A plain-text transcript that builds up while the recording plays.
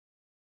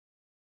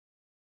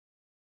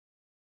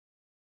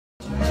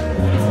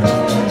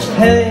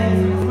Hey,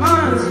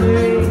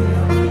 Marzeri,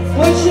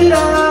 what should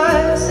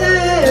I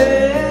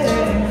say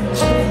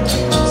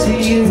to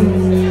you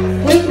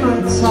with my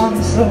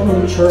tongue so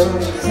dry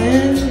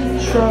and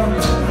dry?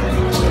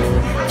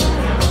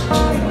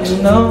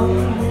 No,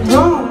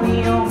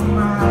 Romeo,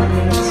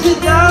 mine to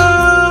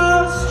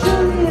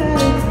Australia,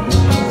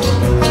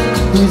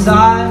 whose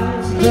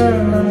eyes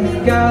burn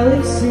like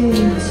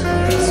galaxies,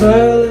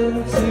 swirling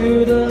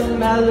to the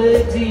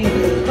melody.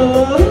 Oh,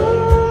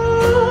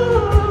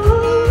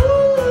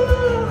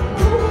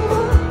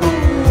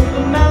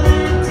 the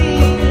melody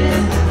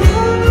is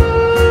you.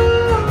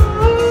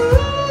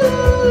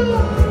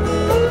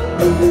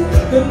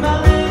 The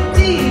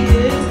melody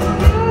is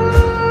you.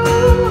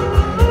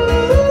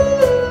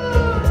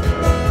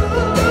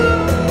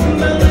 The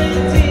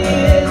melody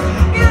is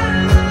you.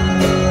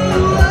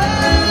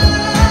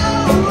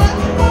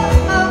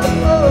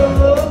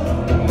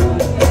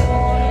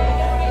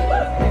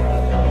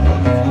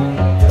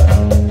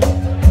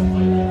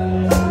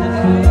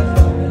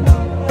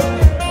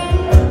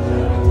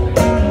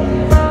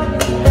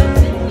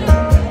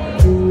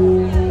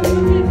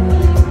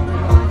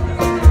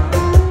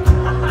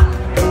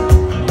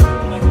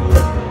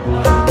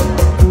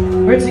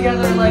 We're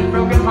together like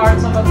broken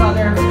hearts of a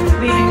brother,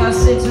 leading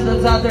us into the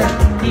other,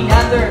 the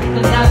other,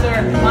 the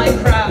nether,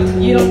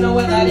 Minecraft. You don't know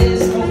what that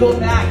is? We'll go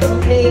back,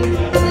 okay?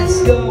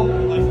 Let's go.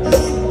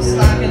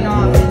 Slacking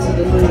off into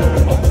the moon.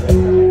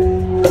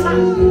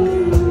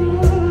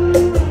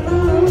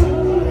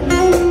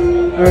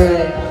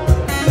 Alright.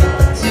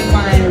 To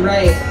my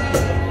right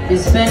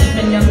is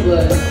Benjamin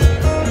Youngblood.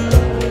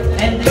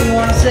 Anything you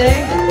want to say?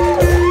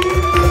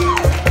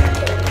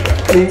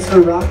 Thanks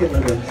for rocking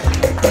with us.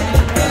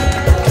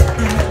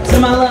 To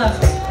my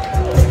left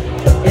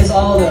is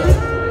Aldo.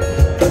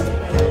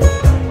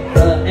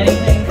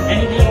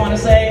 Anything you want to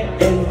say?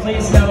 And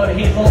please no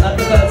hateful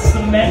epithets to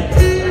men.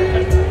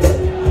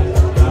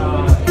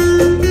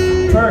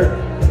 Bird.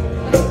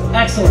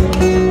 Excellent.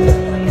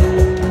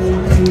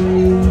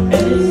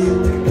 And this.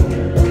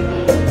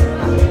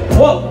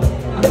 Whoa.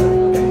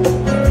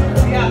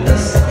 We got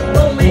this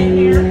little man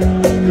here.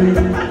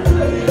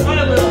 What a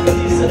little,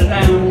 he's sitting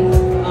down.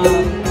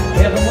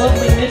 We have a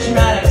lovely Mitch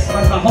Maddox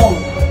from the home.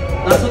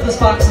 That's what this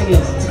boxing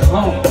is. It's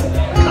home.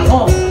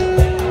 Home.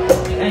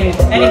 Anyway,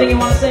 anything you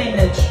want to say,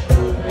 Mitch?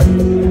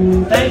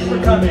 Thanks for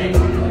coming.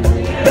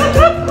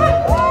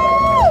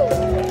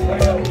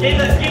 Keep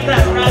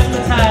that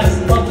razzmatazz,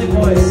 lovely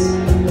voice.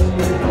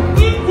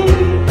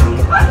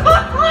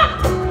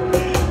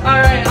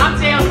 Alright, I'm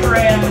Dan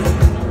Ferran,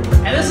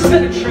 and this has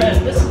been a trip.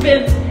 This has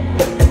been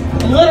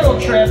a literal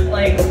trip.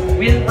 Like,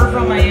 we're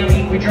from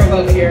Miami, we drove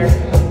up here,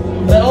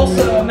 but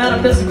also a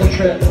metaphysical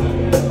trip.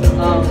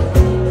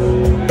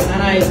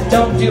 I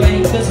don't do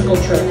any physical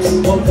trips,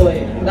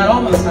 hopefully. That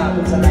almost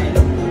happened tonight.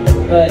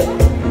 But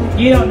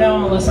you don't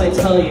know unless I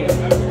tell you.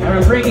 And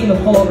I'm breaking the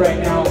fold right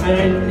now,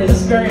 and it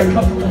is very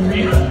uncomfortable for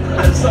you.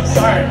 I'm so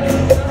sorry.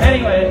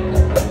 Anyway,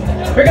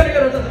 we're gonna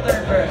go to the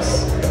third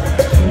verse.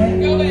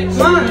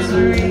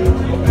 Marzeri,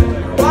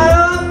 why do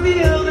I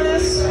feel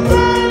this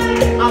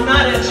way? I'm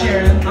not Ed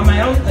Sheeran, I'm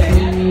my own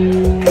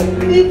thing.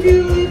 If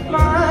you leave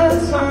my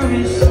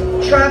songs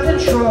trapped in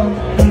trouble,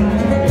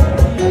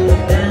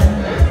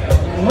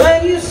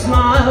 when you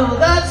smile,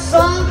 that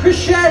song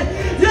crescendo.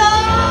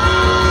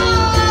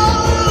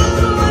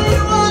 When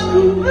you walk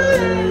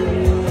away,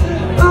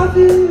 I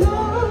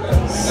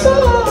feel so.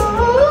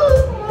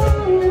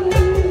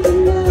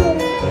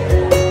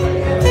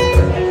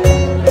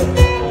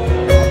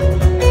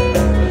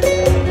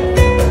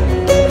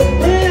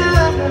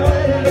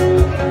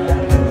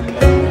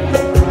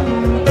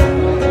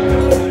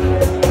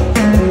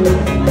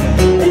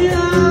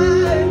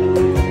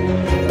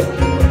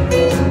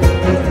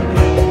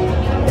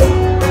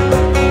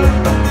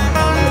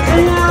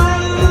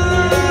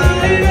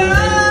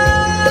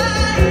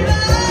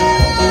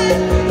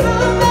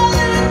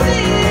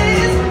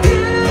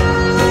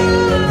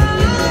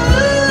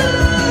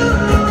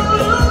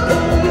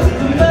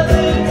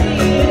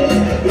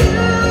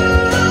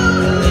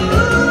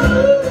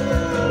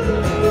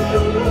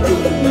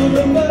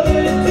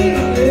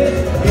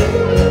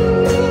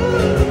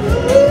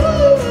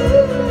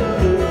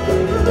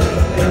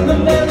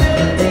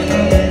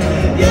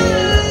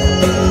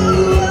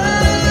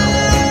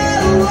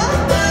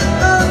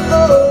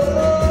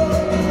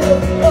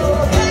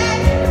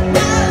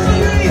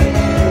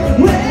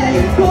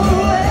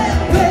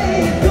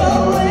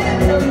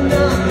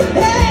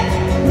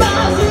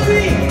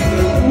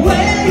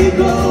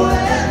 Go